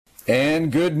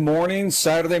And good morning,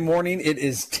 Saturday morning. It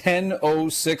is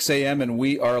 10:06 a.m. and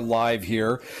we are live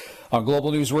here on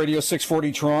Global News Radio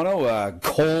 640 Toronto.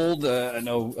 Cold,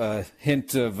 no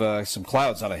hint of some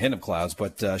clouds, not a hint of clouds,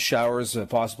 but showers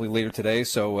possibly later today.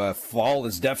 So fall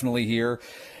is definitely here.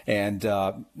 And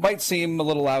might seem a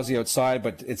little lousy outside,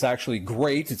 but it's actually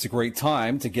great. It's a great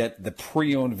time to get the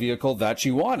pre-owned vehicle that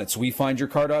you want. It's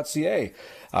WeFindYourCar.ca.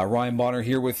 Ryan Bonner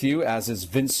here with you, as is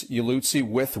Vince Yaluzzi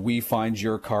with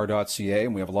WeFindYourCar.ca.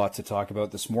 And we have a lot to talk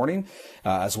about this morning,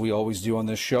 as we always do on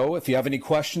this show. If you have any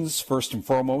questions, first and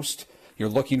foremost, you're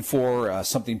looking for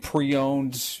something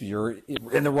pre-owned, you're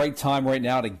in the right time right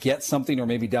now to get something, or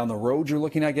maybe down the road you're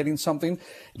looking at getting something,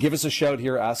 give us a shout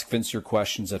here. Ask Vince your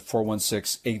questions at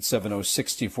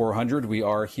 416-870-6400. We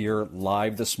are here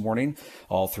live this morning,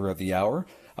 all throughout the hour.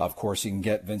 Of course, you can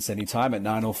get Vince anytime at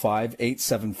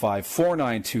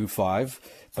 905-875-4925.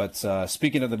 But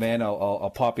speaking of the man,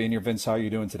 I'll pop in here. Vince, how are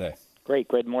you doing today? Great.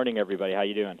 Good morning, everybody. How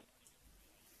you doing?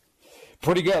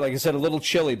 Pretty good. Like I said, a little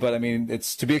chilly, but I mean,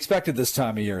 it's to be expected this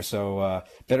time of year. So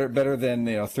better than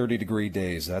 30-degree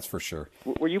days, that's for sure.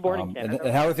 Were you born in Canada?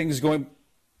 And how are things going?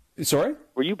 Sorry?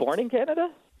 Were you born in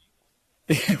Canada?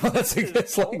 Well,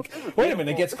 it's like, wait a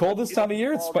minute, it gets cold this time of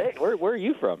year? Where are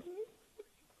you from?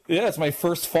 Yeah, it's my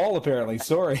first fall, apparently.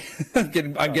 Sorry. I'm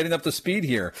getting up to speed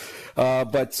here.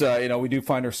 But we do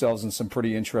find ourselves in some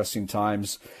pretty interesting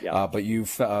times. Yeah. But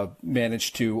you've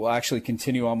managed to actually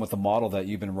continue on with the model that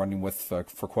you've been running with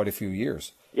for quite a few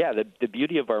years. Yeah, the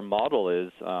beauty of our model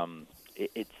is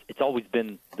it's always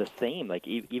been the same. Like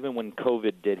even when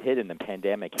COVID did hit and the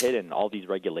pandemic hit and all these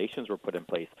regulations were put in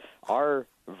place, our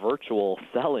virtual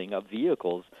selling of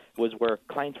vehicles was where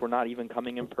clients were not even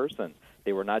coming in person.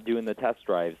 They were not doing the test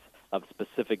drives of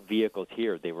specific vehicles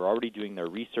here. They were already doing their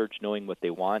research, knowing what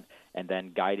they want, and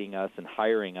then guiding us and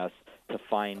hiring us to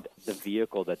find the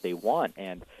vehicle that they want.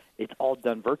 And it's all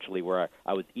done virtually, where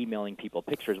I was emailing people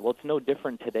pictures. Well, it's no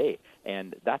different today.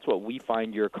 And that's what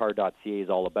WeFindYourCar.ca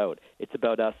is all about. It's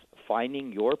about us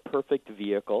finding your perfect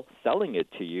vehicle, selling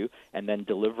it to you, and then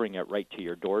delivering it right to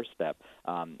your doorstep.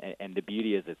 And the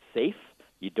beauty is it's safe.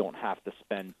 You don't have to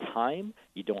spend time.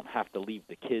 You don't have to leave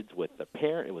the kids with the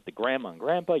grandma and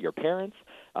grandpa, your parents.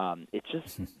 It's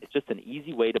just an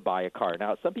easy way to buy a car.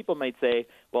 Now, some people might say,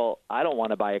 well, I don't want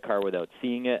to buy a car without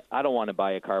seeing it. I don't want to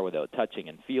buy a car without touching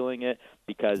and feeling it,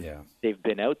 because they've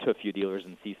been out to a few dealers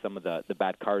and see some of the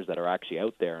bad cars that are actually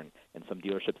out there, and some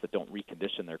dealerships that don't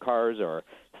recondition their cars or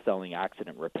selling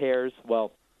accident repairs.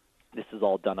 Well, this is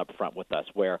all done up front with us,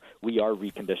 where we are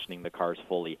reconditioning the cars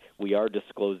fully. We are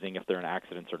disclosing if they're in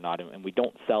accidents or not, and we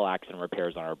don't sell accident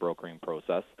repairs on our brokering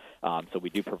process. So we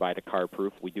do provide a car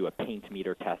proof. We do a paint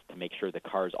meter test to make sure the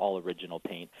car is all original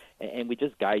paint, and we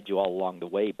just guide you all along the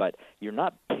way. But you're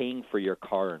not paying for your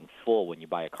car in full when you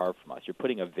buy a car from us. You're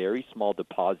putting a very small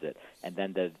deposit, and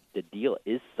then the deal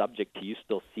is subject to you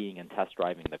still seeing and test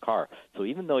driving the car. So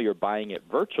even though you're buying it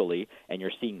virtually and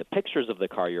you're seeing the pictures of the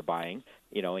car you're buying,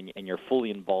 and you're fully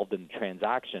involved in the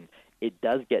transaction, it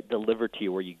does get delivered to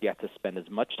you, where you get to spend as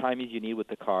much time as you need with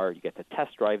the car. You get to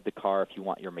test drive the car if you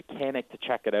want your mechanic to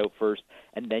check it out first,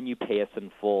 and then you pay us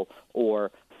in full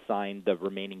or sign the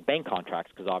remaining bank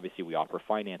contracts, because obviously we offer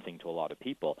financing to a lot of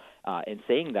people. And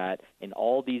saying that, in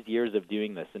all these years of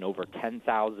doing this, in over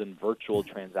 10,000 virtual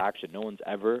transactions, no one's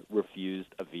ever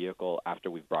refused a vehicle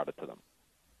after we've brought it to them.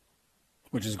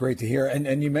 Which is great to hear.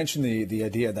 And you mentioned the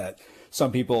idea that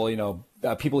some people,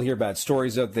 people hear bad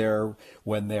stories out there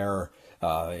when they're,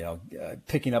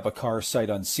 picking up a car sight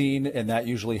unseen. And that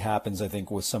usually happens, I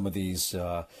think, with some of these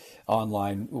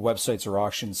online websites or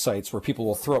auction sites, where people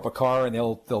will throw up a car and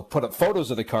they'll put up photos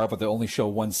of the car, but they'll only show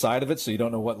one side of it. So you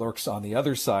don't know what lurks on the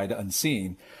other side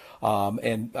unseen.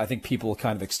 And I think people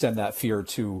kind of extend that fear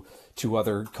to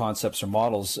other concepts or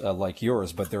models like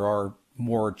yours. But there are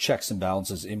more checks and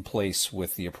balances in place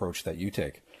with the approach that you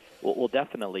take. Well,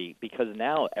 definitely, because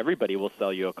now everybody will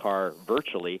sell you a car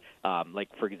virtually, like,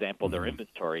 for example, their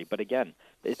inventory. But again,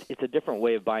 it's a different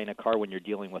way of buying a car when you're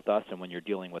dealing with us and when you're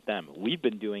dealing with them. We've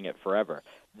been doing it forever.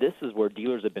 This is where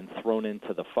dealers have been thrown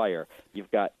into the fire.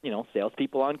 You've got,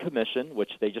 salespeople on commission,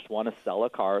 which they just want to sell a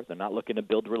car. They're not looking to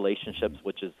build relationships,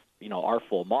 which is, our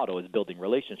full motto is building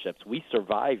relationships. We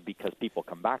survive because people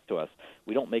come back to us.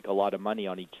 We don't make a lot of money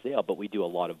on each sale, but we do a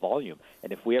lot of volume.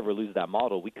 And if we ever lose that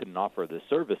model, we couldn't offer this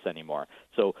service anymore.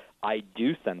 So I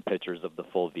do send pictures of the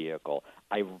full vehicle.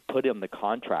 I put in the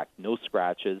contract, no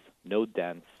scratches, no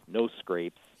dents, no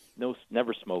scrapes,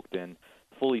 never smoked in,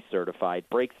 fully certified,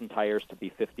 brakes and tires to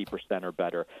be 50% or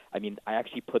better. I mean, I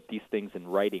actually put these things in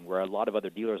writing, where a lot of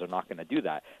other dealers are not going to do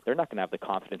that. They're not going to have the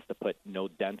confidence to put no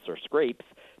dents or scrapes,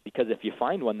 because if you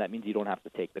find one, that means you don't have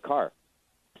to take the car.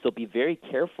 So be very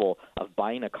careful of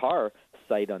buying a car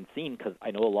sight unseen, because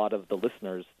I know a lot of the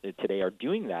listeners today are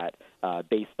doing that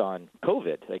based on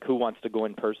COVID. Like, who wants to go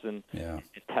in person and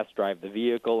test drive the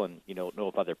vehicle and, know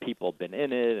if other people have been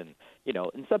in it. And,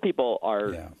 and some people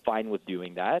are fine with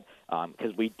doing that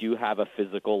because we do have a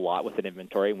physical lot with an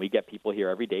inventory, and we get people here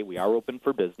every day. We are open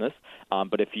for business.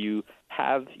 But if you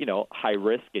have, high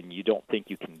risk and you don't think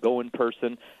you can go in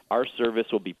person, our service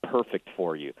will be perfect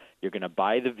for you. You're going to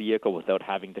buy the vehicle without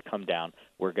having to come down.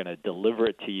 We're going to deliver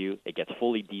it to you. It gets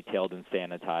fully detailed and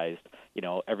sanitized.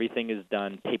 Everything is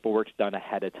done. Paperwork's done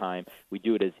ahead of time. We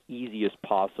do it as easy as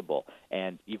possible.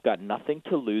 And you've got nothing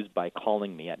to lose by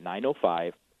calling me at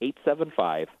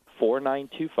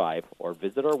 905-875-4925 or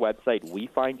visit our website,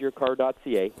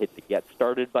 wefindyourcar.ca, hit the Get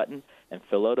Started button, and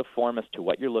fill out a form as to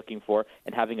what you're looking for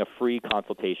and having a free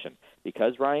consultation.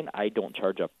 Because, Ryan, I don't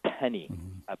charge a penny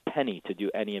to do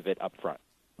any of it up front.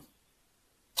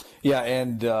 Yeah,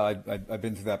 and I've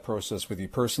been through that process with you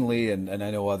personally, and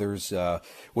I know others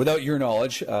without your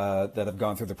knowledge that have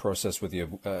gone through the process with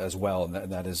you as well,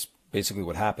 and that is basically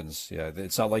what happens. Yeah,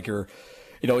 it's not like you're,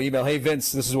 email, hey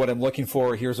Vince, this is what I'm looking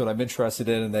for. Here's what I'm interested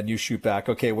in, and then you shoot back,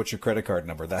 okay, what's your credit card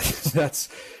number? That's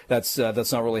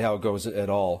not really how it goes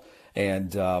at all.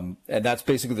 And that's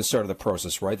basically the start of the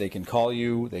process, right? They can call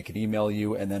you, they can email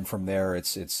you, and then from there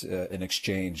it's an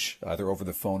exchange either over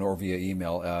the phone or via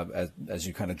email as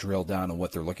you kind of drill down on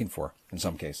what they're looking for in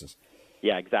some cases.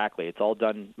 Yeah, exactly. It's all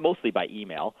done mostly by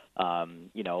email.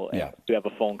 We have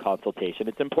a phone consultation.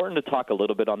 It's important to talk a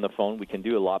little bit on the phone. We can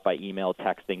do a lot by email,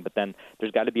 texting, but then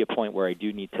there's got to be a point where I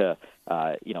do need to,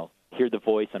 hear the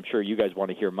voice. I'm sure you guys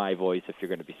want to hear my voice if you're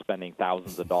going to be spending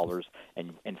thousands of dollars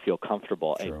and feel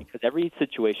comfortable. And because every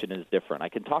situation is different. I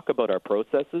can talk about our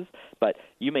processes, but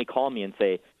you may call me and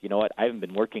say, you know what, I haven't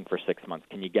been working for 6 months.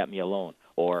 Can you get me a loan?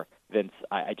 Or, Vince,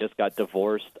 I just got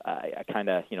divorced. I kind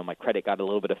of, my credit got a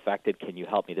little bit affected. Can you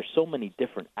help me? There's so many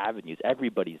different avenues.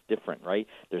 Everybody's different, right?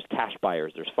 There's cash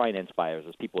buyers. There's finance buyers.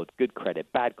 There's people with good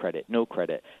credit, bad credit, no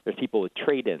credit. There's people with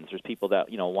trade-ins. There's people that,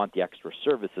 want the extra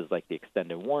services like the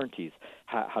extended warranties.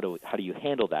 How do you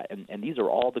handle that? And these are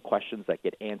all the questions that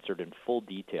get answered in full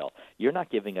detail. You're not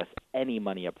giving us any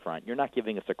money up front. You're not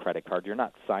giving us a credit card. You're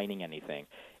not signing anything.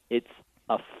 It's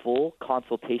a full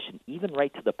consultation, even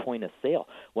right to the point of sale.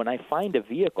 When I find a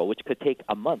vehicle, which could take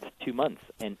a month, 2 months,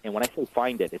 and when I say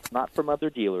find it, it's not from other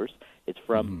dealers. It's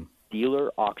from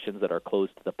dealer auctions that are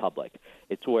closed to the public.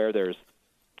 It's where there's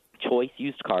choice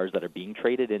used cars that are being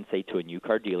traded in, say, to a new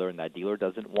car dealer, and that dealer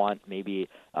doesn't want maybe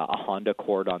a Honda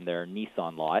Accord on their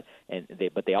Nissan lot,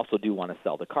 but they also do want to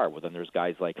sell the car. Well, then there's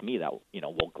guys like me that,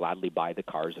 will gladly buy the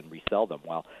cars and resell them.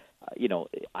 Well,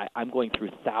 I'm going through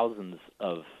thousands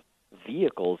of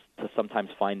vehicles to sometimes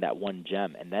find that one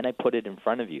gem, and then I put it in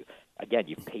front of you. Again,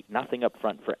 you've paid nothing up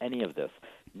front for any of this.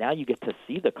 Now you get to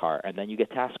see the car, and then you get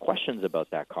to ask questions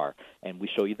about that car, and we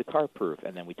show you the car proof,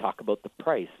 and then we talk about the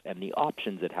price and the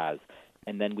options it has.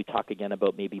 And then we talk again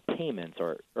about maybe payments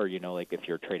or like if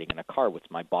you're trading in a car, what's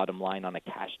my bottom line on a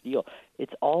cash deal?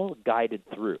 It's all guided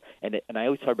through. And I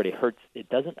always tell everybody, it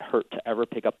doesn't hurt to ever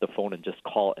pick up the phone and just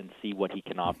call and see what he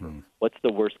can offer. What's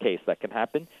the worst case that can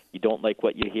happen? You don't like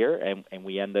what you hear, and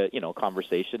we end the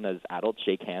conversation as adults,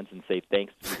 shake hands and say,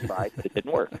 thanks, we tried, but it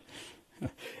didn't work.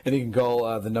 And you can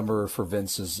call, the number for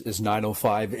Vince is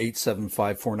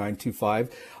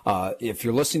 905-875-4925. If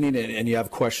you're listening and you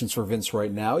have questions for Vince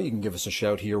right now, you can give us a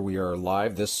shout here. We are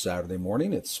live this Saturday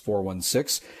morning. It's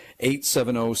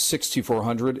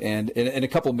 416-870-62400. And in a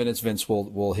couple of minutes, Vince,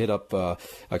 we'll hit up a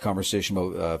conversation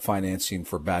about financing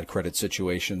for bad credit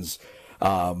situations.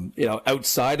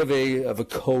 Outside of a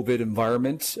COVID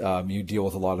environment, you deal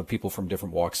with a lot of people from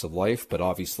different walks of life, but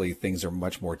obviously things are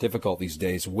much more difficult these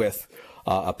days with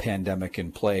a pandemic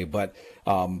in play. But,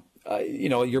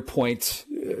 your point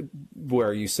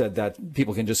where you said that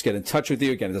people can just get in touch with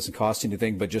you, again, it doesn't cost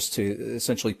anything, but just to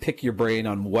essentially pick your brain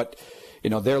on what,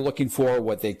 they're looking for,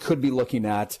 what they could be looking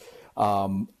at.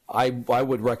 I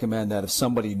would recommend that if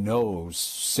somebody knows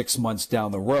 6 months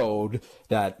down the road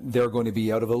that they're going to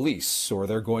be out of a lease or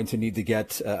they're going to need to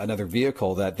get another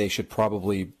vehicle, that they should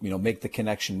probably, make the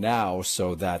connection now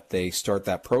so that they start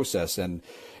that process and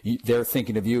they're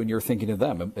thinking of you and you're thinking of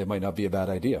them. It might not be a bad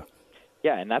idea.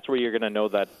 Yeah, and that's where you're going to know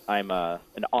that I'm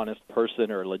an honest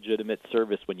person or a legitimate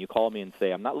service when you call me and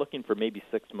say, I'm not looking for maybe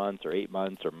 6 months or 8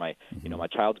 months or my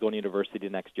child's going to university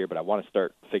next year, but I want to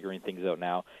start figuring things out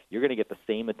now. You're going to get the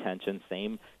same attention,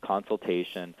 same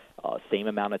consultation, same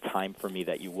amount of time for me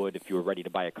that you would if you were ready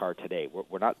to buy a car today.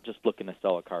 We're not just looking to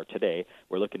sell a car today.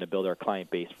 We're looking to build our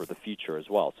client base for the future as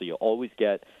well. So you'll always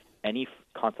get any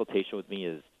consultation with me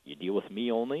is you deal with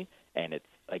me only, and it's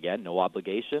again, no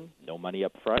obligation, no money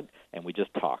up front, and we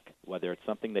just talk, whether it's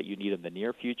something that you need in the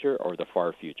near future or the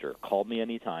far future. Call me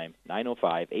anytime,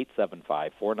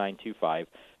 905-875-4925.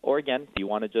 Or again, if you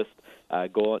want to just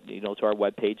go to our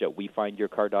webpage at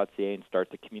wefindyourcar.ca and start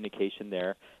the communication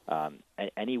there.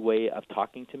 Any way of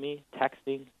talking to me,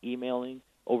 texting, emailing,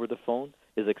 over the phone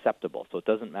is acceptable. So it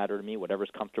doesn't matter to me, whatever's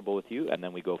comfortable with you, and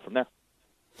then we go from there.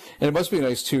 And it must be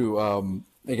nice too,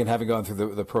 again, having gone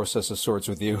through the process of sorts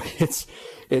with you.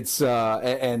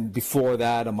 And before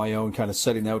that, on my own, kind of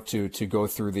setting out to go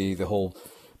through the whole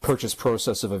purchase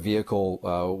process of a vehicle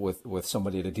with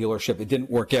somebody at a dealership. It didn't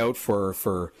work out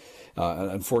for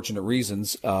unfortunate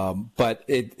reasons, but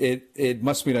it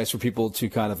must be nice for people to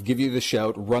kind of give you the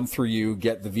shout, run through you,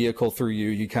 get the vehicle through you.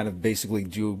 You kind of basically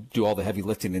do all the heavy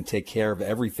lifting and take care of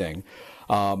everything.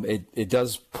 It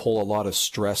does pull a lot of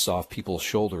stress off people's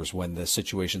shoulders when the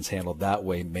situation's handled that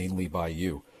way, mainly by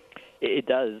you. It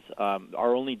does.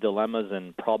 Our only dilemmas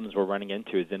and problems we're running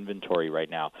into is inventory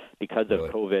right now. Because of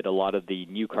COVID, a lot of the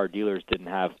new car dealers didn't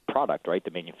have product, right?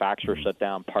 The manufacturer shut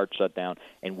down, parts shut down,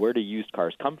 and where do used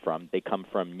cars come from? They come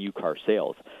from new car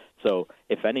sales. So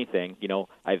if anything,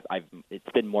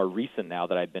 it's been more recent now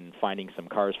that I've been finding some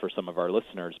cars for some of our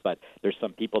listeners, but there's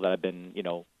some people that have been,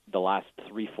 the last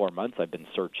 3-4 months I've been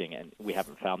searching, and we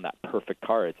haven't found that perfect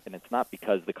car. And it's not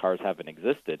because the cars haven't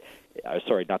existed.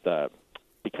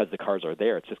 Because the cars are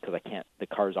there. It's just because the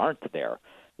cars aren't there.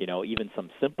 Even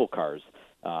some simple cars,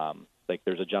 like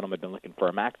there's a gentleman been looking for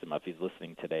a Maxima if he's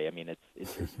listening today. I mean,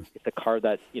 it's a car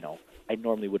that, I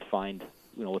normally would find,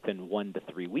 within 1 to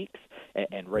 3 weeks.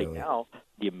 And right now,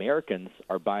 the Americans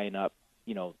are buying up,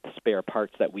 the spare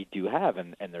parts that we do have,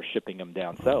 and they're shipping them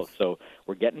down south. So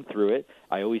we're getting through it.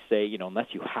 I always say, unless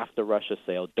you have to rush a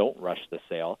sale, don't rush the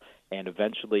sale. And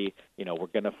eventually, we're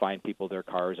going to find people their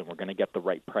cars, and we're going to get the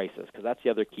right prices, because that's the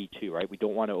other key too, right? We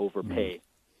don't want to overpay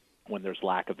when there's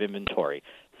lack of inventory.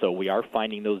 So we are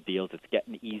finding those deals. It's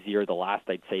getting easier. The last,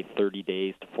 I'd say, 30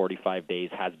 days to 45 days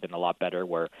has been a lot better,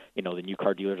 where, the new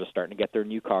car dealers are starting to get their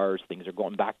new cars. Things are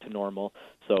going back to normal.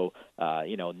 So,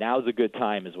 now's a good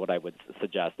time is what I would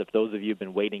suggest. If those of you have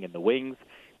been waiting in the wings,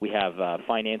 we have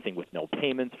financing with no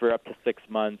payments for up to 6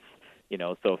 months.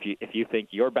 So if you think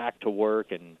you're back to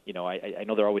work, and I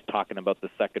know they're always talking about the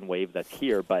second wave that's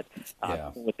here, but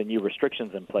with the new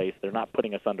restrictions in place, they're not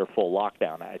putting us under full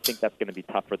lockdown. I think that's going to be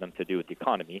tough for them to do with the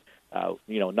economy.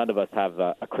 None of us have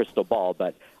a crystal ball,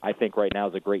 but I think right now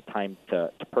is a great time to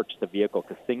purchase a vehicle,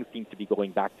 because things seem to be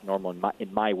going back to normal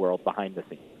in my world behind the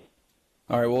scenes.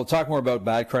 All right, we'll talk more about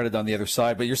bad credit on the other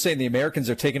side, but you're saying the Americans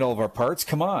are taking all of our parts?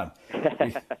 Come on.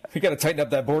 we got to tighten up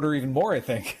that border even more, I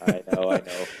think. I know.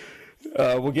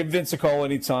 We'll give Vince a call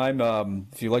anytime.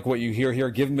 If you like what you hear here,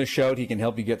 give him a shout. He can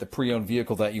help you get the pre-owned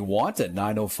vehicle that you want at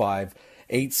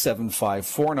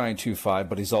 905-875-4925.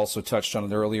 But he's also touched on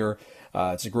it earlier.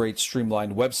 It's a great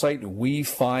streamlined website,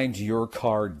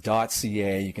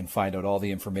 wefindyourcar.ca. You can find out all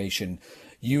the information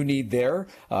you need there.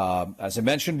 As I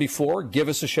mentioned before, give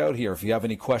us a shout here if you have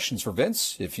any questions for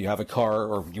Vince, if you have a car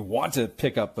or you want to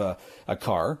pick up a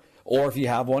car, or if you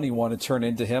have one you want to turn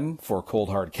into him for cold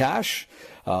hard cash,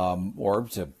 or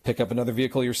to pick up another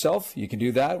vehicle yourself. You can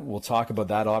do that. We'll talk about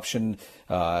that option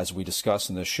as we discuss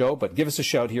in the show. But give us a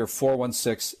shout here,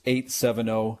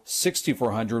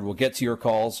 416-870-6400. We'll get to your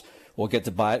calls. We'll get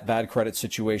to bad credit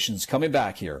situations coming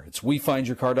back here. It's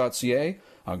wefindyourcar.ca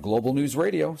on Global News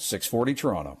Radio, 640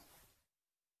 Toronto.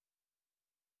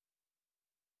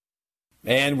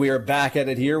 And we are back at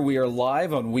it here. We are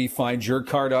live on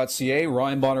wefindyourcar.ca.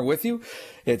 Ryan Bonner with you.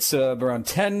 It's around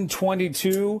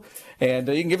 10:22, and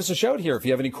you can give us a shout here if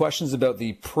you have any questions about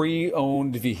the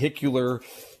pre-owned vehicular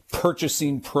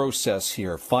purchasing process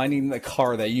here, finding the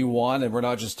car that you want. And we're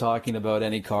not just talking about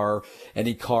any car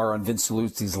on Vince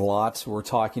Saluzzi's lot. We're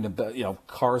talking about,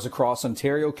 cars across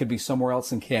Ontario, could be somewhere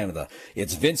else in Canada.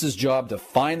 It's Vince's job to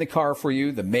find the car for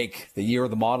you, the make, the year,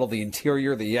 the model, the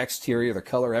interior, the exterior, the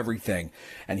color, everything.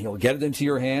 And he'll get it into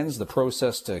your hands. The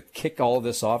process to kick all of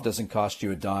this off doesn't cost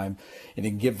you a dime. And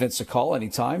you can give Vince a call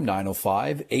anytime,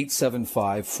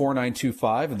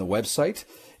 905-875-4925, and the website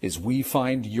is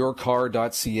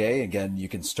wefindyourcar.ca. Again, you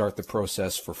can start the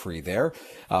process for free there.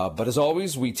 But as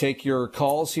always, we take your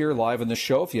calls here live on the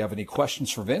show. If you have any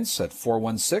questions for Vince at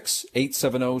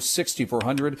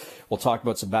 416-870-6400. We'll talk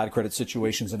about some bad credit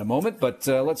situations in a moment. But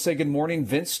let's say good morning,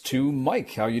 Vince, to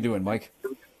Mike. How are you doing, Mike?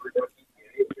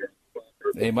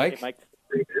 Hey, Mike. Hey, Mike.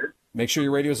 Make sure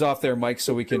your radio's off there, Mike,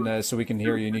 so we can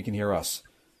hear you and you can hear us.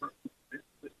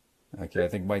 Okay, I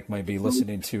think Mike might be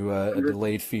listening to a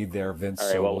delayed feed there, Vince. All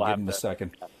right, so we'll give him a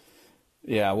second.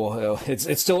 Yeah, well,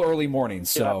 it's still early morning,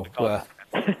 so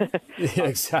Yeah,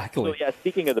 exactly. So yeah,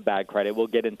 speaking of the bad credit, we'll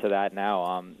get into that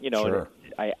now. Sure.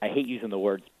 I hate using the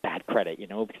words bad credit,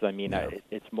 because I mean,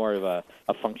 it's more of a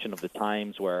function of the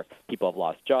times where people have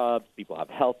lost jobs, people have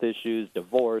health issues,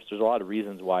 divorce. There's a lot of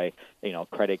reasons why,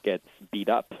 credit gets beat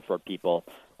up for people.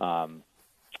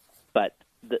 But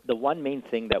the one main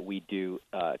thing that we do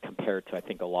compared to, I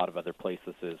think, a lot of other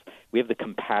places is we have the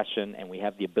compassion and we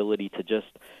have the ability to just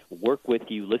work with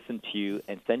you, listen to you,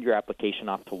 and send your application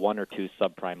off to one or two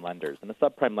subprime lenders. And the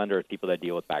subprime lender are people that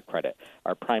deal with bad credit.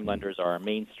 Our prime lenders are our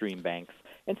mainstream banks,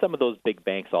 and some of those big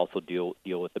banks also deal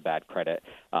with the bad credit.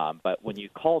 But when you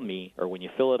call me or when you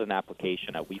fill out an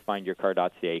application at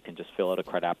wefindyourcar.ca, you can just fill out a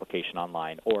credit application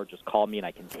online, or just call me and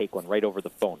I can take one right over the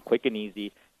phone, quick and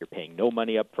easy. You're paying no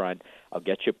money up front. I'll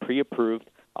get you pre-approved.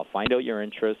 I'll find out your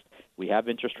interest. We have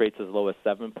interest rates as low as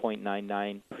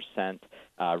 7.99%,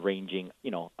 ranging,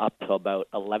 up to about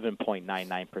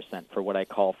 11.99% for what I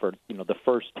call for, the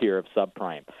first tier of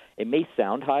subprime. It may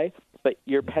sound high, but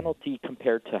your penalty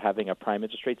compared to having a prime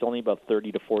interest rate is only about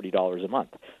 $30 to $40 a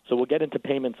month. So we'll get into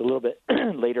payments a little bit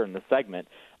later in the segment,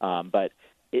 but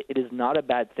it is not a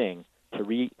bad thing to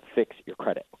refix your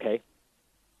credit, okay?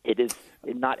 It is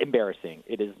not embarrassing.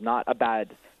 It is not a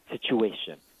bad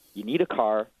situation. You need a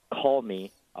car, call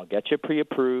me. I'll get you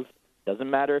pre-approved. Doesn't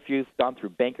matter if you've gone through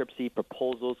bankruptcy,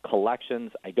 proposals,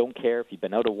 collections. I don't care if you've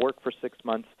been out of work for 6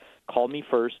 months. Call me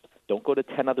first. Don't go to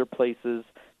 10 other places,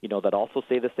 that also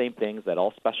say the same things, that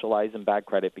all specialize in bad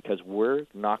credit, because we're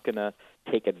not going to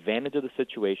take advantage of the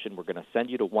situation. We're going to send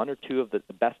you to one or two of the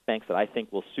best banks that I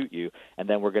think will suit you, and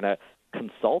then we're going to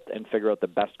consult and figure out the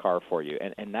best car for you.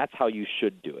 And that's how you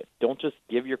should do it. Don't just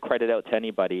give your credit out to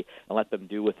anybody and let them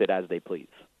do with it as they please.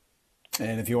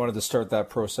 And if you wanted to start that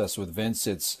process with Vince,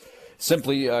 it's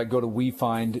simply go to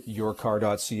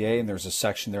wefindyourcar.ca, and there's a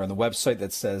section there on the website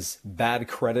that says bad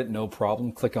credit, no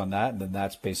problem. Click on that, and then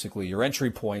that's basically your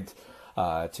entry point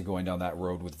to going down that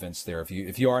road with Vince there if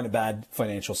you are in a bad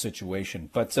financial situation.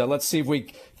 But let's see if we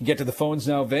can get to the phones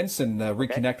now, Vince, and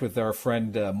reconnect with our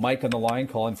friend Mike on the line,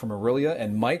 calling from Orillia.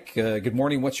 And Mike, good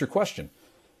morning. What's your question?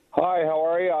 Hi, how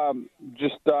are you?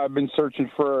 I've been searching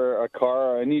for a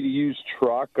car. I need a used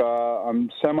truck.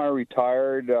 I'm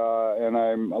semi-retired, and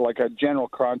I'm like a general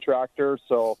contractor,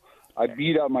 so I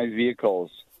beat up my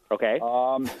vehicles. Okay.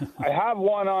 I have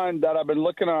one on that I've been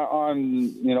looking at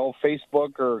on,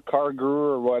 Facebook or Car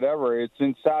Guru or whatever. It's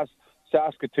in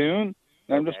Saskatoon,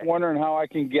 and I'm just wondering how I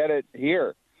can get it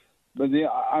here. But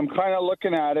I'm kind of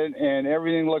looking at it, and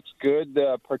everything looks good.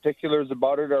 The particulars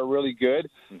about it are really good.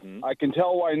 Mm-hmm. I can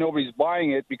tell why nobody's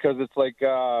buying it, because it's like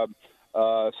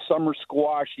summer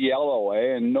squash yellow,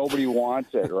 and nobody wants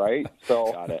it, right?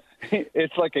 So Got it.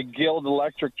 It's like a Guild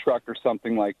electric truck or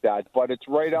something like that. But it's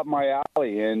right up my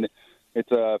alley, and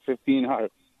it's a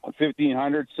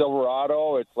 1500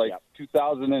 Silverado. It's like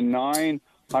 2009,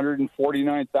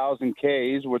 149,000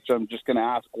 Ks, which I'm just going to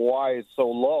ask why it's so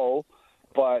low.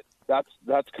 But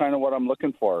that's kind of what I'm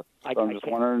looking for. So I'm just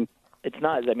wondering. It's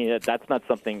not. I mean, that's not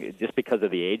something just because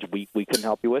of the age we couldn't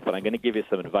help you with. But I'm going to give you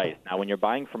some advice. Now, when you're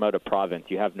buying from out of province,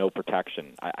 you have no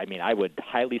protection. I mean, I would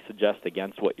highly suggest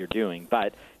against what you're doing.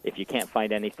 But if you can't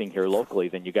find anything here locally,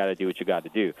 then you got to do what you got to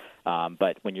do.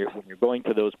 But when you're going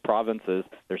to those provinces,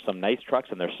 there's some nice trucks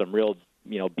and there's some real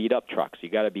beat up trucks. You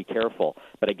got to be careful.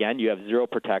 But again, you have zero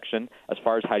protection. As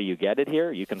far as how do you get it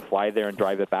here, you can fly there and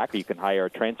drive it back, or you can hire a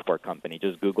transport company.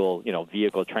 Just Google,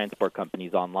 vehicle transport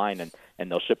companies online,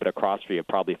 and they'll ship it across for you,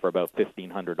 probably for about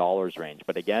 $1,500 range.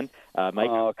 But again,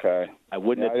 Mike, I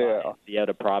wouldn't advise the out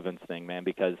of province thing, man,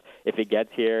 because if it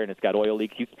gets here and it's got oil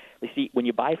leaks, you see, when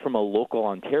you buy from a local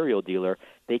Ontario dealer,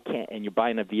 they can't, and you're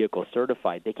buying a vehicle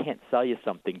certified, they can't sell you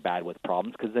something bad with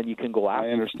problems, because then you can go after.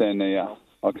 I understand that, yeah.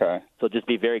 Okay. So just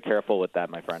be very careful with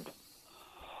that, my friend.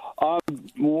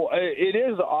 Well, it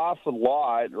is off the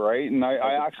lot, right? And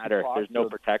I actually there's no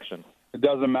protection. It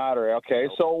doesn't matter. Okay.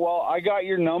 So, well, I got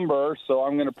your number, so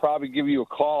I'm going to probably give you a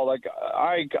call. Like,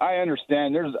 I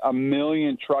understand there's a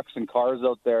million trucks and cars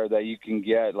out there that you can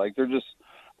get. Like, they're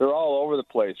all over the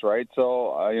place, right?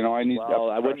 So, I need.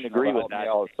 Well, I wouldn't agree with that.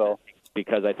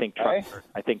 Because I think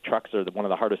trucks are one of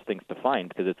the hardest things to find,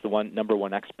 because it's the number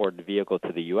one exported vehicle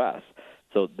to the U.S.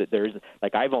 So there's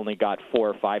I've only got 4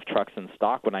 or 5 trucks in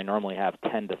stock when I normally have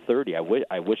 10 to 30. I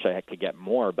wish I could get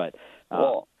more, but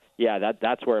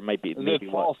that's where it might be. Is it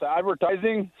false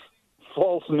advertising,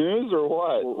 false news, or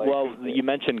what? You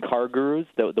mentioned Car Gurus.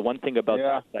 The one thing about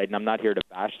that site, and I'm not here to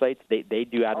bash sites, they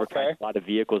do advertise a lot of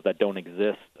vehicles that don't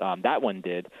exist. That one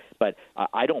did, but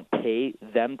I don't pay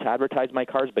them to advertise my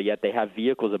cars, but yet they have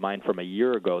vehicles of mine from a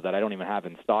year ago that I don't even have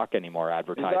in stock anymore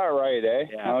advertised. Is that right, eh?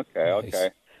 Yeah.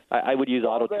 Okay. I would use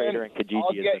Auto Well, Trader then and Kijiji.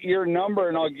 I'll get your number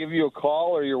and I'll give you a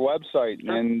call or your website,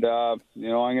 and I'm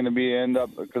going to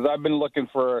because I've been looking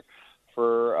for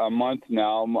a month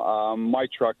now. My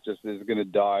truck just is going to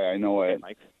die. I know it,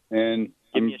 Mike. And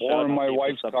Give I'm me a shout. borrowing my I'll see if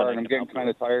wife's there's car, something and I I'm can getting help kind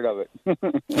of tired of it.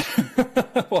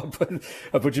 Well,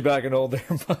 I'll put you back in old there,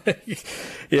 Mike.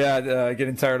 Yeah,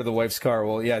 getting tired of the wife's car.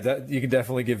 Well, yeah, you can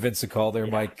definitely give Vince a call there,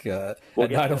 Mike, We'll at get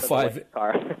rid of the 905. wife's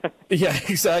car. Yeah,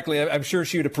 exactly. I'm sure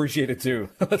she would appreciate it too.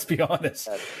 Let's be honest.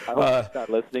 I hope he's not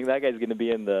listening. That guy's going to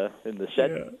be in the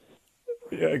shed.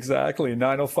 Yeah, exactly.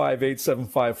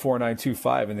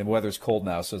 905-875-4925. And the weather's cold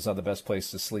now, so it's not the best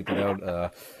place to sleep it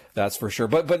out. That's for sure.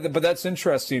 But that's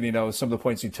interesting, some of the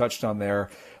points you touched on there.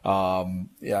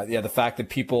 The fact that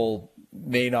people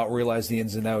may not realize the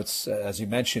ins and outs, as you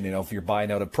mentioned, if you're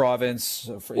buying out of province,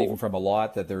 even from a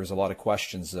lot, that there's a lot of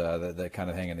questions that kind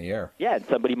of hang in the air. Yeah, and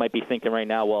somebody might be thinking right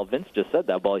now, well, Vince just said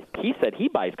that. Well, he said he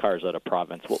buys cars out of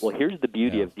province. Well, here's the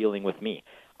beauty of dealing with me.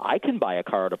 I can buy a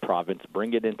car out of province,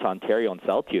 bring it into Ontario, and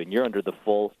sell it to you, and you're under the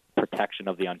full protection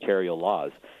of the Ontario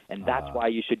laws. And that's why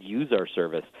you should use our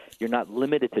service. You're not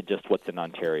limited to just what's in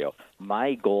Ontario.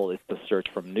 My goal is to search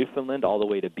from Newfoundland all the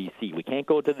way to BC. We can't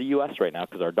go to the U.S. right now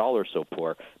because our dollar's so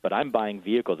poor, but I'm buying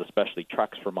vehicles, especially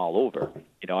trucks, from all over.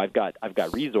 I've got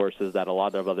resources that a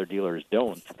lot of other dealers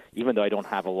don't. Even though I don't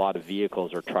have a lot of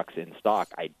vehicles or trucks in stock,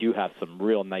 I do have some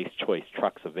real nice choice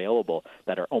trucks available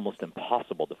that are almost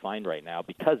impossible to find right now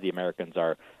because the Americans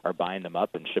are buying them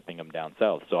up and shipping them down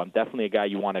south. So I'm definitely a guy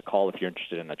you want to call if you're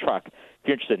interested in a truck. If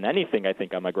you're interested in anything, I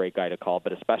think I'm a great guy to call,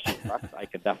 but especially trucks, I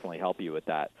can definitely help you with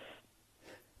that.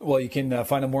 Well, you can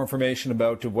find out more information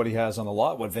about what he has on the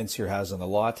lot, what Vince here has on the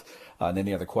lot, and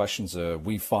any other questions,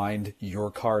 we find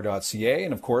yourcar.ca.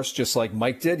 And of course, just like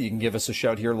Mike did, you can give us a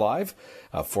shout here live,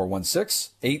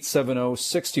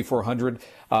 416-870-6400.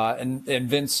 And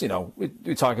Vince,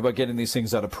 we talk about getting these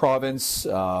things out of province,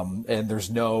 and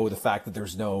the fact that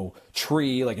there's no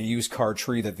tree, like a used car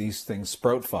tree that these things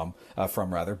sprout from. But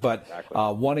Exactly.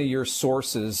 One of your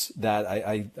sources that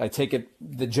I take it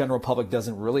the general public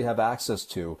doesn't really have access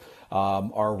to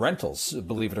are rentals.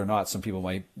 Believe it or not, some people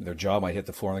their jaw might hit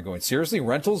the floor and they're going, seriously,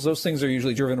 rentals? Those things are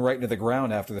usually driven right into the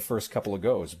ground after the first couple of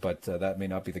goes, but that may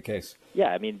not be the case. Yeah,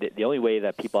 I mean, the only way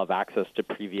that people have access to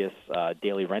previous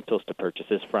daily rentals to purchase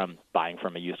is from buying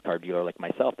from a used car dealer like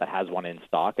myself that has one in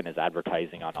stock and is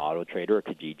advertising on Auto Trader or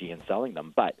Kijiji and selling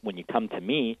them. But when you come to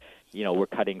me, we're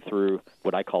cutting through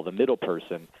what I call the middle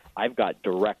person. I've got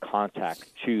direct contact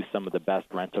to some of the best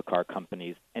rental car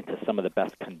companies and to some of the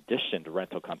best conditioned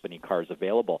rental company cars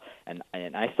available. And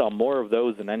I sell more of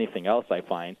those than anything else, I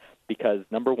find, because,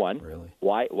 number one, Really?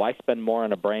 why spend more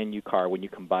on a brand new car when you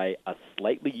can buy a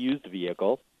slightly used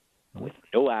vehicle with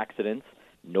no accidents,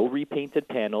 no repainted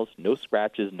panels, no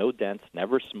scratches, no dents,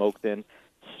 never smoked in,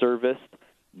 serviced,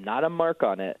 not a mark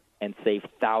on it, and save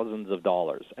thousands of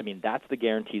dollars. I mean, that's the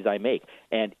guarantees I make.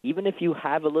 And even if you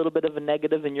have a little bit of a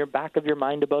negative in your back of your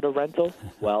mind about a rental,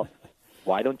 well,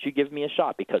 why don't you give me a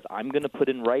shot? Because I'm going to put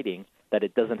in writing that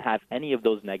it doesn't have any of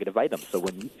those negative items. So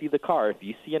when you see the car, if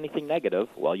you see anything negative,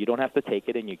 well, you don't have to take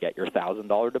it and you get your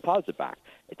 $1,000 deposit back.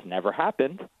 It's never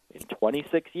happened. In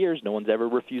 26 years, no one's ever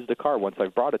refused a car once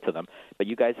I've brought it to them. But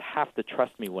you guys have to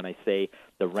trust me when I say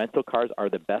the rental cars are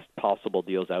the best possible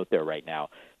deals out there right now.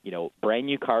 Brand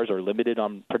new cars are limited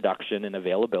on production and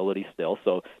availability still,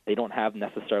 so they don't have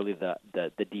necessarily the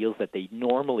deals that they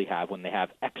normally have when they have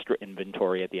extra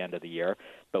inventory at the end of the year.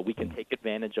 But we can take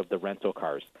advantage of the rental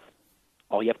cars.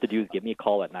 All you have to do is give me a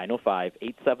call at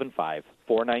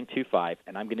 905-875-4925,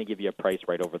 and I'm going to give you a price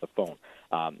right over the phone.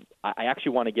 I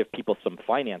actually want to give people some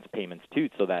finance payments, too,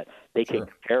 so that they can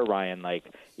compare, Ryan,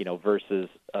 versus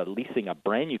leasing a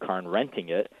brand-new car and renting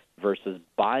it versus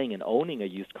buying and owning a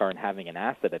used car and having an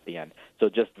asset at the end. So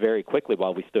just very quickly,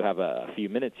 while we still have a few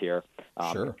minutes here,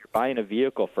 if you're buying a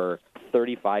vehicle for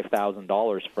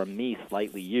 $35,000 from me,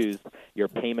 slightly used, your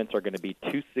payments are going to be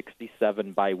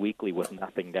 $267 biweekly with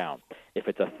nothing down. If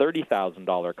it's a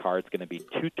 $30,000 car, it's going to be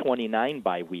 $229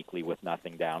 biweekly with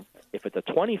nothing down. If it's a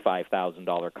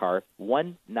 $25,000 car,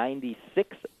 $196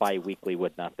 biweekly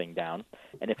with nothing down.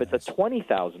 And if it's a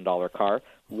 $20,000 car,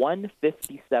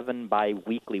 $157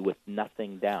 biweekly with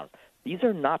nothing down. These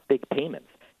are not big payments.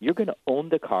 You're going to own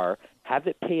the car, have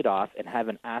it paid off, and have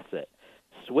an asset.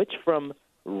 Switch from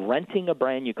renting a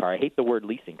brand new car. I hate the word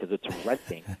leasing because it's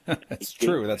renting. It's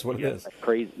true. That's what it is.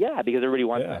 Crazy. Yeah, because everybody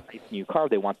wants a nice new car.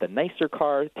 They want the nicer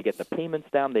car to get the payments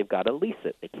down. They've got to lease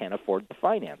it. They can't afford the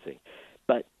financing.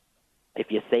 But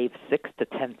if you save $6,000 to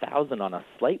 $10,000 on a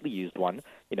slightly used one,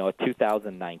 a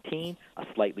 2019, a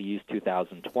slightly used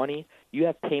 2020, you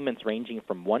have payments ranging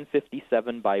from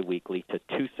 $157 biweekly to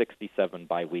 $267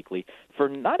 biweekly for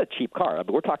not a cheap car. I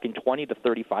mean, we're talking $20,000 to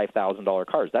 $35,000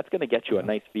 cars. That's going to get you a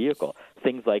nice vehicle.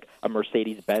 Things like a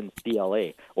Mercedes-Benz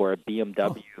CLA or a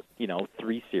BMW,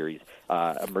 3 Series.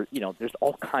 There's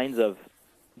all kinds of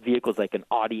vehicles like an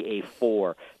Audi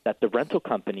A4 that the rental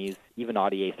companies, even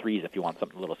Audi A3s if you want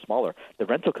something a little smaller, the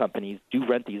rental companies do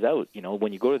rent these out.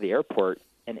 When you go to the airport,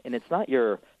 and it's not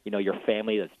your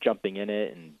family that's jumping in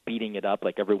it and beating it up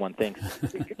like everyone thinks.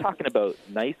 You're talking about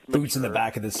nice boots in the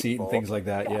back of the seat people, and things like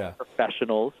that. Yeah,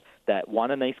 professionals that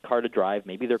want a nice car to drive.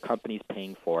 Maybe their company's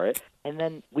paying for it, and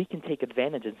then we can take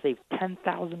advantage and save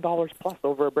 $10,000 plus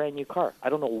over a brand new car. I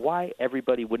don't know why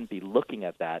everybody wouldn't be looking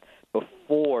at that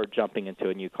before jumping into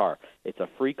a new car. It's a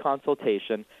free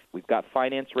consultation. We've got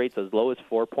finance rates as low as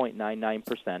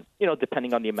 4.99%,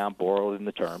 depending on the amount borrowed in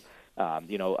the term,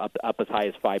 up as high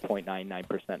as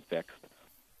 5.99% fixed.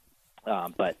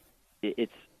 But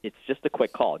it's just a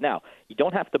quick call. Now, you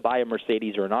don't have to buy a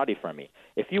Mercedes or an Audi from me.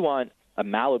 If you want a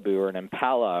Malibu or an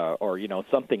Impala or,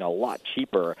 something a lot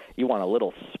cheaper, you want a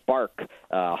little Spark,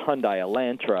 Hyundai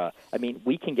Elantra,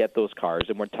 we can get those cars,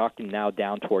 and we're talking now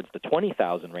down towards the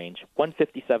 $20,000 range,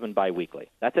 $157 biweekly.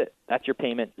 That's it. That's your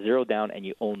payment, zero down, and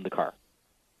you own the car.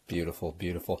 Beautiful,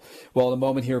 beautiful. Well, in a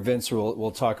moment here, Vince,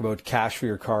 we'll talk about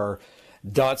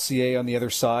cashforyourcar.ca on the other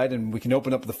side, and we can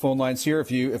open up the phone lines here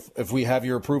if we have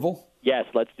your approval. Yes,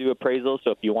 let's do appraisal. So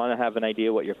if you want to have an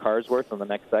idea what your car is worth on the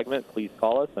next segment, please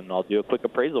call us, and I'll do a quick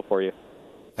appraisal for you.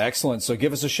 Excellent. So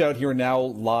give us a shout here now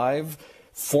live,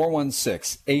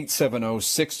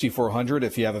 416-870-6400.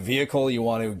 If you have a vehicle, you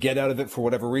want to get out of it for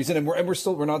whatever reason. And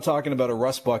we're not talking about a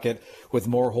rust bucket with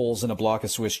more holes than a block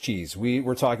of Swiss cheese.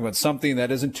 We're talking about something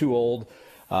that isn't too old,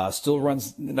 still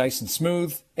runs nice and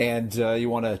smooth, and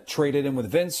you want to trade it in with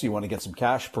Vince. You want to get some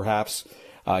cash, perhaps.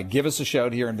 Give us a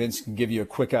shout here, and Vince can give you a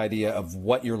quick idea of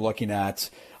what you're looking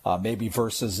at, maybe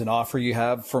versus an offer you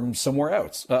have from somewhere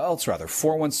else.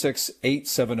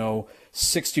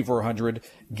 416-870-6400.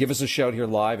 Give us a shout here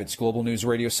live. It's Global News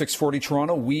Radio 640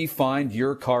 Toronto.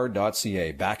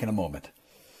 WeFindYourCar.ca. Back in a moment.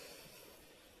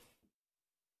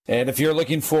 And if you're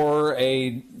looking for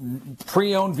a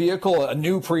pre-owned vehicle, a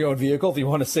new pre-owned vehicle, if you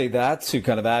want to say that, to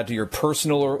kind of add to your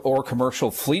personal or commercial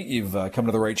fleet, you've come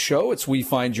to the right show. It's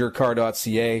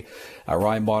WeFindYourCar.ca.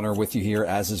 Ryan Bonner with you here,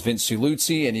 as is Vince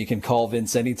Suluzzi, and you can call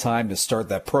Vince anytime to start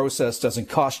that process. Doesn't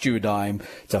cost you a dime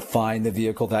to find the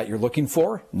vehicle that you're looking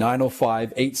for.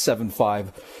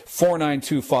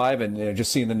 905-875-4925. And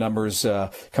just seeing the numbers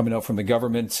coming out from the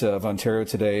government of Ontario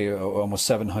today, almost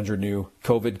 700 new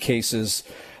COVID cases.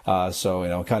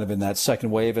 So, kind of in that second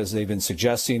wave, as they've been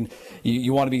suggesting.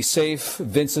 You want to be safe.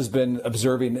 Vince has been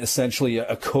observing essentially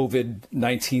a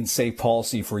COVID-19 safe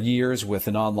policy for years with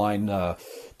an online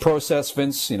process.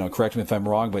 Vince, correct me if I'm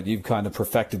wrong, but you've kind of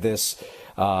perfected this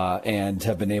and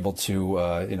have been able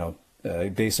to,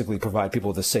 basically provide people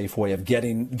with a safe way of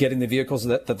getting the vehicles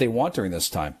that they want during this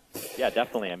time. Yeah,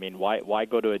 definitely. Why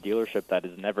go to a dealership that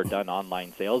has never done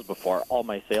online sales before? All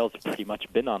my sales have pretty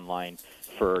much been online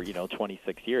for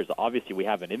 26 years. Obviously, we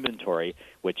have an inventory,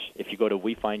 which if you go to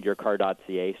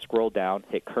WeFindYourCar.ca, scroll down,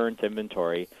 hit current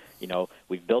inventory,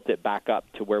 we've built it back up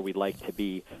to where we'd like to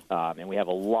be, and we have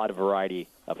a lot of variety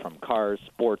from cars,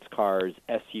 sports cars,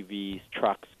 SUVs,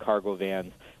 trucks, cargo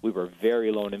vans. We were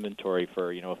very low in inventory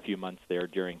for a few months there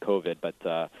during COVID, but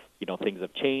things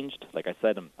have changed. Like I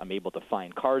said, I'm able to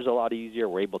find cars a lot easier.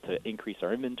 We're able to increase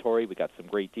our inventory. We got some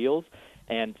great deals.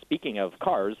 And speaking of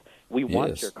cars, we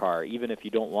want your car, even if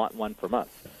you don't want one from us.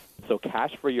 So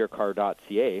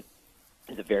cashforyourcar.ca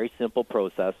is a very simple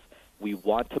process. We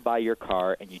want to buy your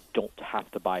car, and you don't have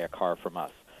to buy a car from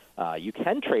us. You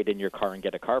can trade in your car and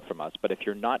get a car from us, but if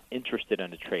you're not interested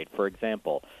in a trade, for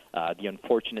example, the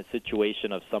unfortunate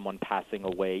situation of someone passing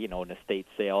away, an estate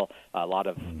sale, a lot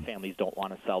of families don't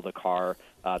want to sell the car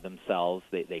themselves.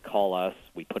 They call us.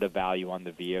 We put a value on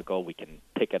the vehicle. We can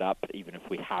pick it up even if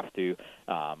we have to,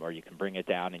 or you can bring it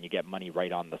down and you get money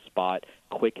right on the spot,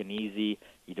 quick and easy.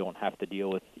 You don't have to deal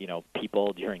with,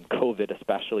 people during COVID,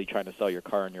 especially trying to sell your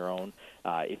car on your own.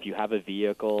 If you have a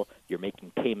vehicle you're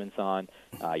making payments on,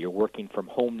 you're working from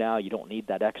home now, you don't need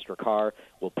that extra car,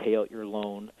 we'll pay out your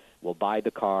loan, we'll buy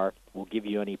the car, we'll give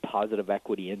you any positive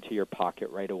equity into your pocket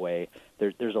right away.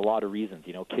 There's a lot of reasons.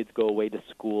 Kids go away to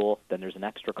school, then there's an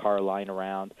extra car lying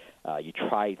around. You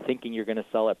try thinking you're going to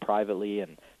sell it privately,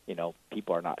 and,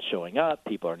 people are not showing up.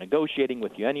 People are negotiating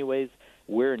with you anyways.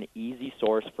 We're an easy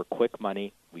source for quick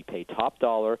money. We pay top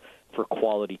dollar for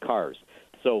quality cars.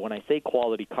 So when I say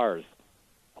quality cars,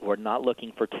 We're not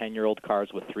looking for 10-year-old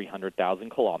cars with 300,000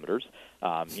 kilometers,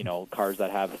 cars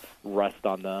that have rust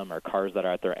on them or cars that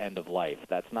are at their end of life.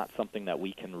 That's not something that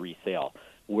we can resale.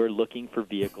 We're looking for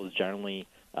vehicles generally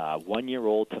 1 year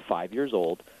old to 5 years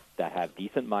old that have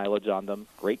decent mileage on them,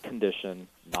 great condition,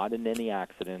 not in any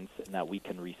accidents, and that we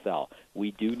can resell.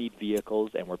 We do need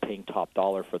vehicles, and we're paying top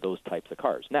dollar for those types of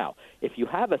cars. Now, if you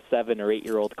have a 7 or 8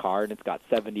 year old car and it's got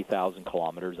 70,000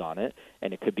 kilometers on it,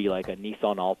 and it could be like a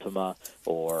Nissan Altima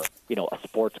or a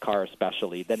sports car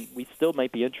especially, then we still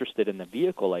might be interested in the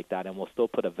vehicle like that, and we'll still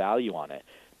put a value on it.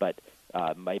 But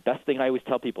my best thing I always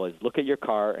tell people is look at your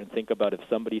car and think about if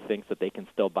somebody thinks that they can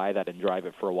still buy that and drive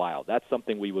it for a while. That's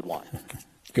something we would want.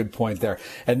 Good point there.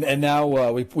 And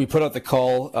now we put out the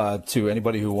call to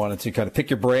anybody who wanted to kind of pick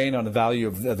your brain on the value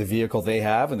of the vehicle they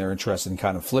have and they're interested in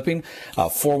kind of flipping.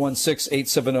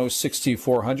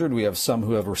 416-870-6400. We have some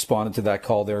who have responded to that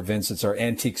call there, Vince. It's our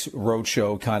Antiques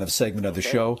Roadshow kind of segment of the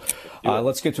show.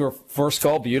 Let's get to our first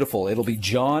call. Beautiful. It'll be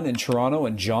John in Toronto.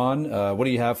 And John, what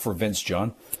do you have for Vince,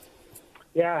 John?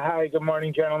 Yeah, hi. Good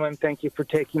morning, gentlemen. Thank you for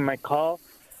taking my call.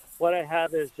 What I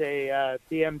have is a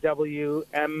BMW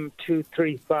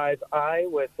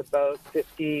M235i with about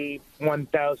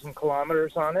 51,000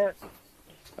 kilometers on it.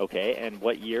 Okay, and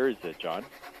what year is it, John?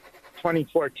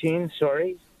 2014,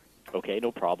 sorry. Okay,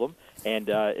 no problem. And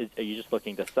are you just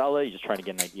looking to sell it? Are you just trying to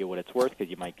get an idea what it's worth because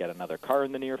you might get another car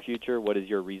in the near future? What is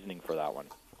your reasoning for that one?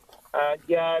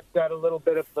 Yeah, I've got a little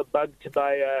bit of a bug to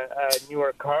buy a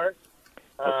newer car.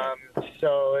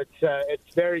 So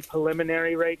it's very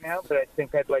preliminary right now, but I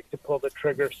think I'd like to pull the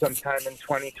trigger sometime in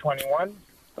 2021.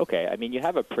 Okay, I mean you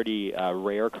have a pretty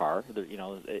rare car.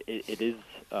 It is,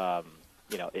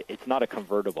 it's not a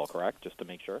convertible, correct? Just to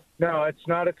make sure. No, it's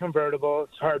not a convertible.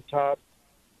 It's hardtop.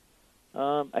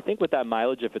 I think with that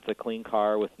mileage, if it's a clean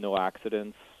car with no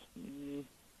accidents.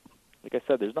 Like I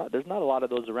said, there's not a lot of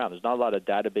those around. There's not a lot of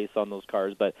database on those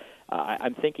cars, but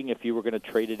I'm thinking if you were going to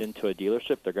trade it into a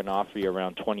dealership, they're going to offer you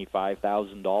around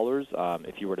 $25,000.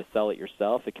 If you were to sell it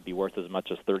yourself, it could be worth as much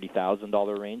as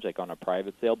 $30,000 range, like on a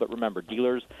private sale. But remember,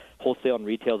 dealers, wholesale and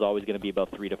retail is always going to be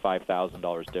about $3,000 to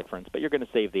 $5,000 difference, but you're going to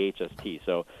save the HST.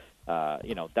 So,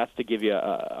 that's to give you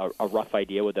a rough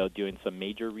idea without doing some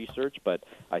major research, but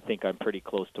I think I'm pretty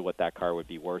close to what that car would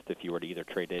be worth if you were to either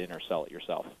trade it in or sell it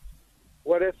yourself.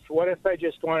 What if I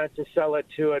just wanted to sell it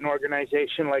to an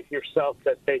organization like yourself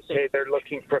that they say they're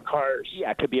looking for cars? Yeah,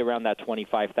 it could be around that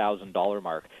 $25,000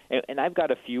 mark. And I've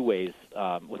got a few ways.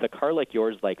 With a car like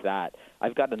yours like that,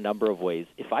 I've got a number of ways.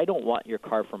 If I don't want your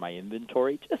car for my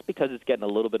inventory, just because it's getting a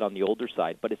little bit on the older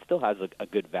side, but it still has a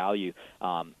good value,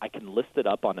 I can list it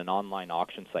up on an online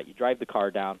auction site. You drive the car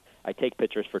down. I take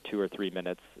pictures for 2 or 3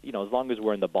 minutes, as long as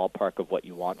we're in the ballpark of what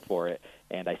you want for it,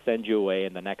 and I send you away,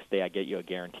 and the next day I get you a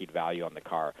guaranteed value on the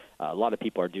car. A lot of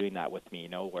people are doing that with me,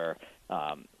 where,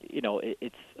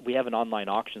 we have an online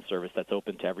auction service that's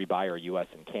open to every buyer, U.S.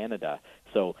 and Canada.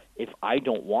 So if I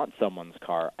don't want someone's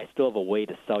car, I still have a way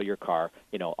to sell your car.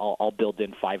 I'll build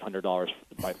in $500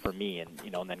 for me, and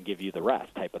then give you the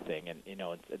rest, type of thing. And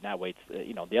and that way,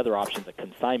 it's the other option is a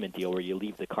consignment deal where you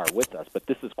leave the car with us. But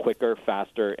this is quicker,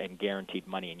 faster, and guaranteed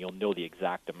money, and you'll know the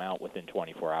exact amount within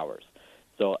 24 hours.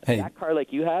 So that car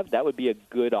like you have, that would be a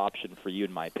good option for you,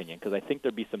 in my opinion, because I think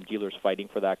there'd be some dealers fighting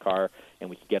for that car, and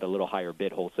we could get a little higher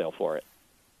bid wholesale for it.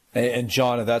 And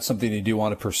John, if that's something you do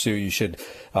want to pursue, you should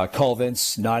call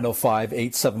Vince,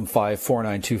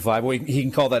 905-875-4925. Well, he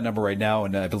can call that number right now,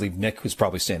 and I believe Nick was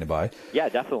probably standing by. Yeah,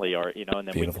 definitely. Or and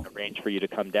then Beautiful. We can arrange for you to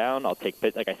come down. I'll take,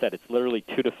 like I said, it's literally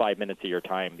 2 to 5 minutes of your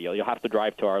time. You'll have to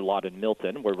drive to our lot in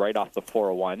Milton. We're right off the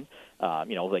 401.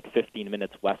 Like 15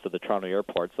 minutes west of the Toronto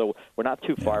airport. So we're not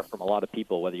too far from a lot of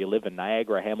people, whether you live in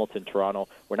Niagara, Hamilton, Toronto.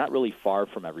 We're not really far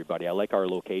from everybody. I like our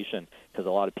location because a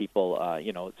lot of people,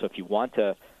 so if you want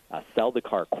to sell the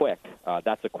car quick,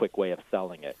 that's a quick way of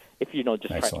selling it. If just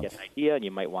trying to get an idea and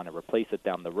you might want to replace it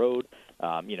down the road,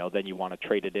 then you want to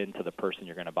trade it in to the person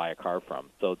you're going to buy a car from.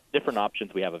 So different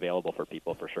options we have available for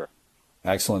people for sure.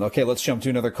 Excellent. Okay, let's jump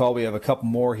to another call. We have a couple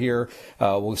more here.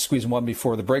 We'll squeeze one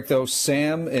before the break, though.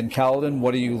 Sam in Caledon,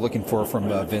 what are you looking for from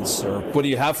Vince? Or what do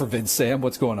you have for Vince, Sam?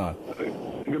 What's going on?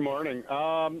 Good morning.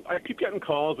 I keep getting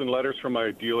calls and letters from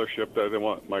my dealership that they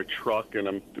want my truck, and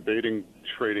I'm debating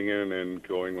trading in and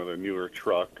going with a newer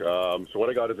truck. So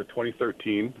what I got is a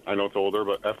 2013. I know it's older,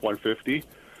 but F-150,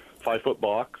 5-foot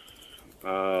box.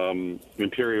 The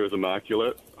interior is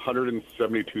immaculate,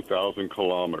 172,000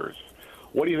 kilometers.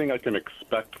 What do you think I can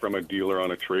expect from a dealer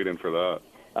on a trade-in for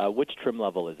that? Which trim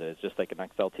level is it? Is it just like an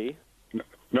XLT?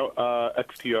 No,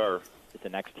 XTR. It's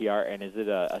an XTR, and is it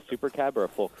a super cab or a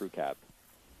full crew cab?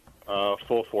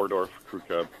 Full 4-door crew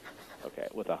cab. Okay,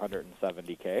 with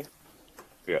 170K?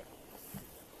 Yeah.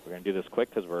 We're going to do this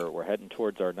quick because we're heading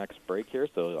towards our next break here,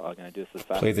 so I'm going to do this as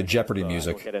fast. Play the as Jeopardy so music.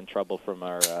 I won't get in trouble from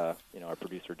our our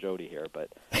producer Jody here, but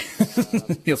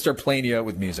He'll start playing you out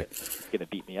with music. he's going to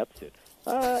beat me up soon.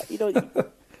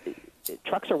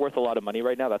 Trucks are worth a lot of money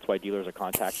right now. That's why dealers are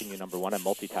contacting you. Number one, I'm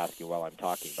multitasking while I'm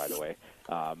talking, by the way.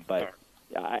 But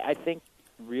I think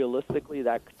realistically,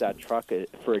 that truck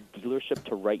for a dealership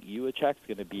to write you a check is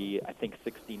going to be, I think,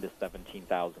 $16,000 to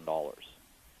 $17,000.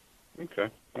 Okay.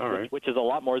 All right. Which is a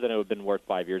lot more than it would have been worth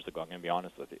 5 years ago. I'm going to be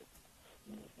honest with you.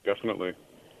 Definitely.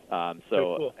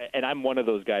 Cool. And I'm one of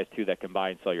those guys too that can buy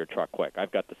and sell your truck quick.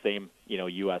 I've got the same,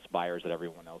 U.S. buyers that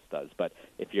everyone else does. But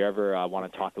if you ever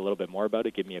want to talk a little bit more about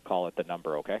it, give me a call at the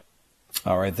number, okay?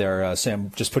 All right, there,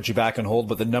 Sam. Just put you back on hold,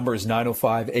 but the number is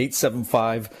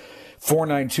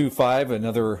 905-875-4925.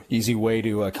 Another easy way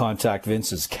to contact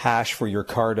Vince is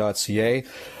cashforyourcar.ca.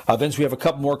 Vince, we have a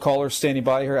couple more callers standing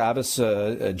by here. Abbas,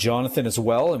 Jonathan as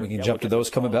well, and we can jump to those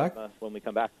coming back. When we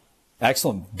come back.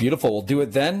 Excellent. Beautiful. We'll do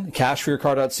it then.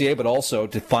 Cashforyourcar.ca, but also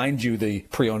to find you the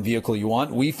pre-owned vehicle you want.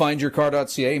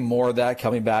 WeFindYourCar.ca. More of that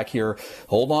coming back here.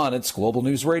 Hold on. It's Global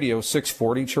News Radio,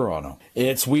 640 Toronto.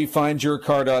 It's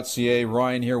WeFindYourCar.ca.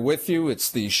 Ryan here with you.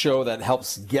 It's the show that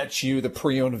helps get you the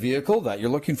pre-owned vehicle that you're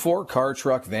looking for. Car,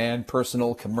 truck, van,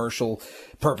 personal, commercial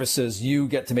purposes. You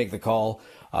get to make the call.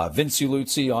 Vince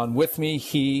Uluzzi on with me.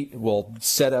 He will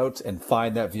set out and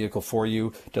find that vehicle for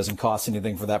you. Doesn't cost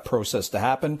anything for that process to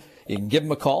happen. You can give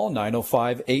him a call,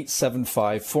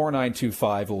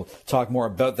 905-875-4925. We'll talk more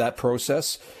about that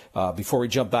process. Before we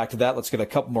jump back to that, let's get a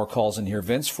couple more calls in here,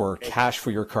 Vince, for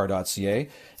cashforyourcar.ca.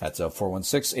 That's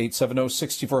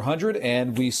 416-870-6400.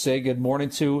 And we say good morning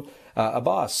to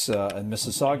Abbas in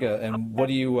Mississauga. And what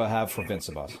do you have for Vince,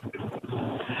 Abbas?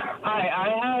 Hi, I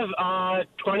have a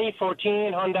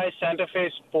 2014 Hyundai Santa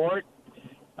Fe Sport.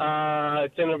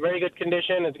 It's in a very good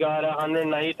condition. It's got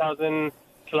 190,000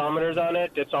 kilometers on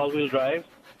it. It's all-wheel drive.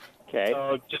 Okay.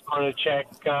 So just want to check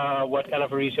what kind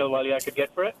of a resale value I could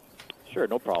get for it. Sure,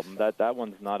 no problem. That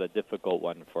one's not a difficult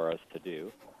one for us to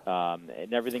do.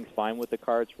 And everything's fine with the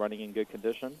car? It's running in good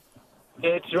condition?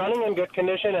 It's running in good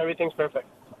condition. Everything's perfect.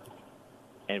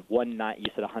 And you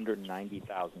said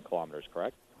 190,000 kilometers,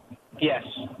 correct? Yes.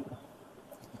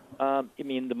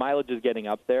 The mileage is getting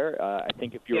up there. I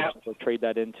think if you were to trade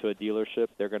that into a dealership,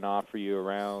 they're going to offer you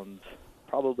around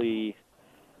probably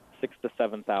 $6,000 to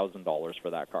 $7,000 for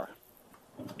that car.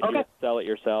 If you sell it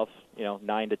yourself,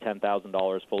 $9,000 to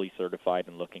 $10,000, fully certified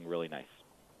and looking really nice.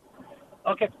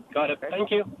 Okay, got it.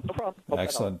 Thank you. No problem.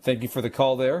 Excellent. Thank you for the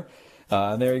call there.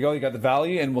 There you go. You got the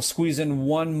value, and we'll squeeze in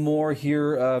one more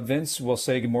here, Vince. We'll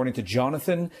say good morning to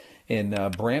Jonathan in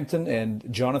Brampton.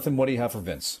 And Jonathan, what do you have for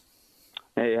Vince?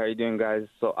 Hey, how you doing, guys?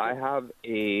 So I have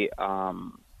a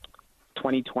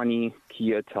 2020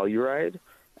 Kia Telluride,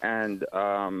 and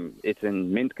it's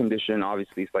in mint condition.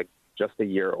 Obviously, it's like just a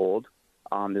year old.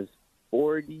 There's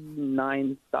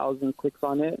 49,000 clicks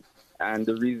on it, and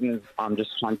the reason is I'm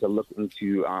just trying to look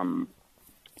into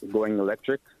going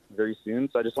electric very soon.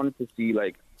 So I just wanted to see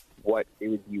what it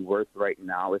would be worth right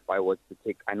now if I was to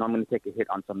take. I know I'm going to take a hit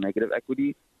on some negative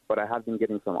equity, but I have been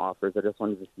getting some offers. I just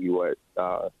wanted to see what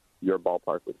your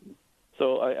ballpark would be.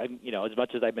 So, as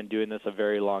much as I've been doing this a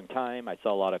very long time, I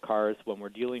sell a lot of cars. When we're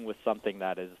dealing with something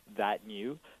that is that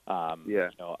new,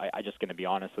 I just going to be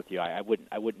honest with you, I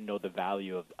wouldn't know the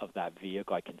value of that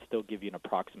vehicle. I can still give you an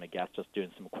approximate guess just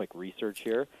doing some quick research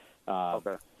here.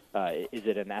 Okay. Is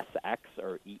it an SX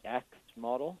or EX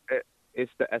model?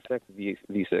 It's the SX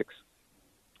V6.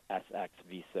 SX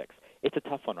V6. It's a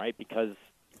tough one, right? Because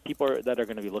people that are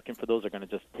going to be looking for those are going to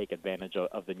just take advantage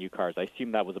of the new cars. I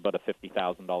assume that was about a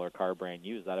 $50,000 car brand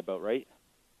new. Is that about right?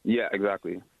 Yeah,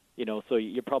 exactly. So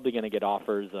you're probably going to get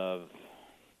offers of,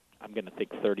 I'm going to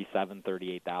think 37,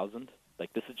 38,000.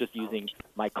 This is just using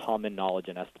my common knowledge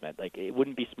and estimate. It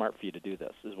wouldn't be smart for you to do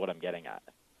this, is what I'm getting at.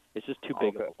 It's just too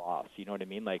big of a loss. You know what I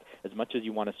mean? As much as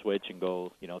you want to switch and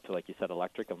go, to, like you said,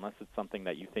 electric, unless it's something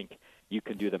that you think you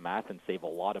can do the math and save a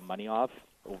lot of money off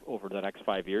over the next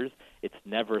 5 years, it's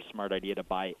never a smart idea to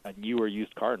buy a new or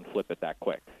used car and flip it that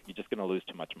quick. You're just going to lose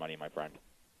too much money, my friend.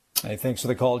 Hey, thanks for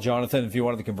the call, Jonathan. If you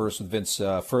wanted to converse with Vince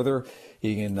further,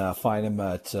 you can find him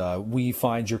at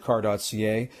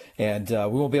WeFindYourCar.ca. And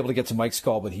we won't be able to get to Mike's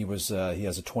call, but he has a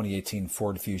 2018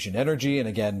 Ford Fusion Energy. And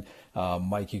again,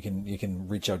 Mike, you can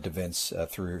reach out to Vince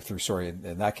through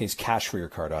in that case,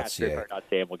 cashforyourcar.ca.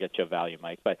 Cashforyourcar.ca, and we'll get you a value,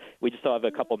 Mike. But we just still have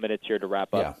a couple minutes here to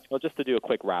wrap up. Yeah. Well, just to do a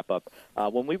quick wrap up,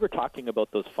 when we were talking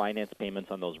about those finance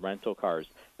payments on those rental cars,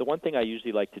 the one thing I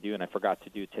usually like to do, and I forgot to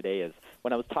do today, is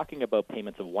when I was talking about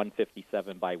payments of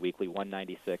 $157 biweekly,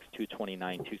 $196, $229,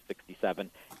 $267.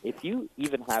 If you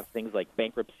even have things like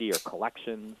bankruptcy or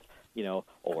collections,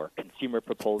 or consumer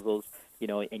proposals,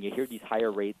 and you hear these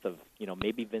higher rates of,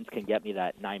 maybe Vince can get me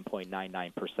that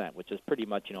 9.99%, which is pretty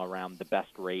much, around the best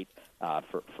rate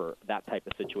for that type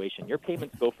of situation. Your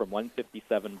payments go from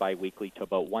 $157 biweekly to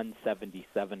about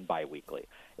 $177 biweekly.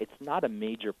 It's not a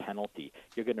major penalty.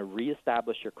 You're going to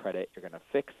reestablish your credit. You're going to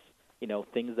fix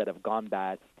things that have gone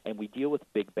bad, and we deal with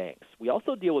big banks. We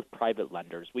also deal with private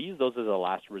lenders. We use those as a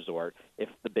last resort if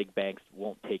the big banks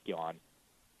won't take you on.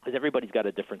 Because everybody's got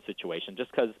a different situation. Just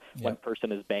because one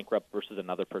person is bankrupt versus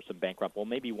another person bankrupt, well,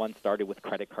 maybe one started with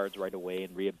credit cards right away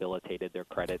and rehabilitated their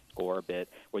credit score a bit,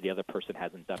 where the other person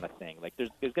hasn't done a thing. Like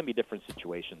there's going to be different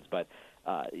situations, but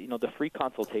the free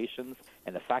consultations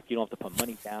and the fact you don't have to put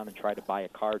money down and try to buy a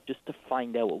car just to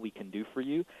find out what we can do for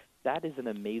you, that is an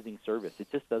amazing service.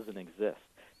 It just doesn't exist.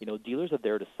 Dealers are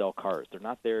there to sell cars. They're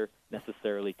not there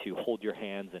necessarily to hold your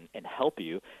hands and help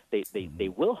you. They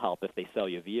will help if they sell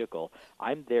you a vehicle.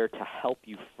 I'm there to help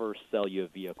you first, sell you a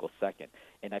vehicle second.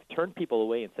 And I've turned people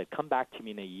away and said, come back to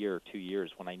me in a year or 2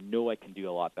 years when I know I can do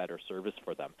a lot better service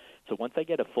for them. So once I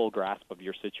get a full grasp of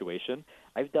your situation,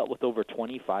 I've dealt with over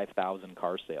 25,000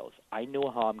 car sales. I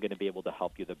know how I'm going to be able to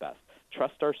help you the best.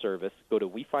 Trust our service. Go to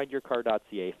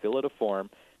wefindyourcar.ca, fill out a form.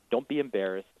 Don't be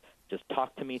embarrassed. Just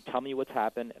talk to me, tell me what's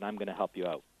happened, and I'm going to help you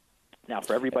out. Now,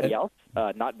 for everybody else,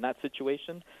 not in that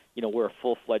situation, we're a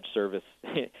full-fledged service,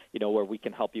 where we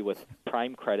can help you with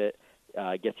prime credit,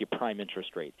 gets you prime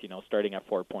interest rates, starting at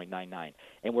 4.99.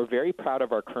 And we're very proud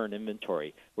of our current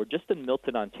inventory. We're just in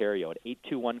Milton, Ontario at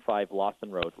 8215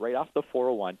 Lawson Road, right off the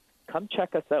 401. Come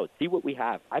check us out. See what we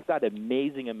have. I've got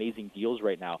amazing, amazing deals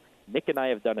right now. Nick and I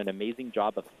have done an amazing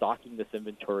job of stocking this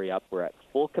inventory up. We're at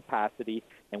full capacity,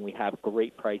 and we have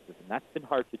great prices. And that's been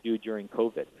hard to do during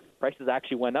COVID. Prices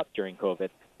actually went up during COVID,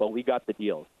 but we got the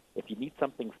deals. If you need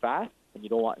something fast and you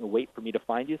don't want to wait for me to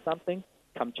find you something,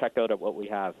 come check out what we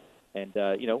have. And,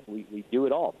 we do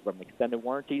it all, from extended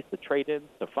warranties to trade-ins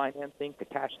to financing to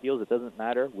cash deals. It doesn't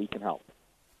matter. We can help.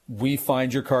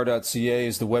 WeFindYourCar.ca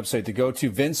is the website to go to.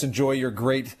 Vince, enjoy your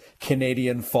great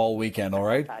Canadian fall weekend, all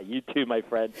right? You too, my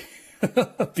friend.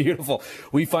 Beautiful.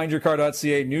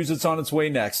 WeFindYourCar.ca. News that's on its way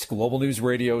next. Global News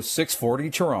Radio 640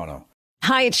 Toronto.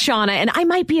 Hi, it's Shauna, and I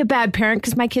might be a bad parent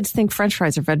because my kids think French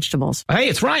fries are vegetables. Hey,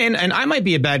 it's Ryan, and I might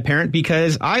be a bad parent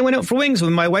because I went out for wings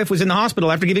when my wife was in the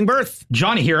hospital after giving birth.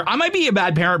 Johnny here. I might be a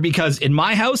bad parent because in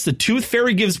my house, the tooth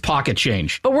fairy gives pocket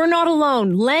change. But we're not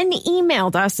alone. Len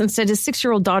emailed us and said his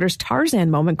 6-year-old daughter's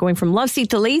Tarzan moment going from love seat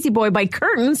to lazy boy by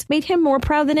curtains made him more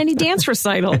proud than any dance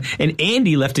recital. And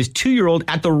Andy left his 2-year-old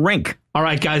at the rink. All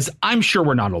right, guys, I'm sure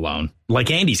we're not alone. Like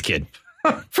Andy's kid.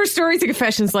 For stories and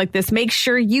confessions like this, make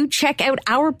sure you check out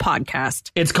our podcast.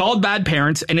 It's called Bad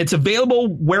Parents, and it's available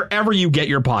wherever you get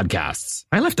your podcasts.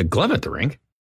 I left a glove at the rink.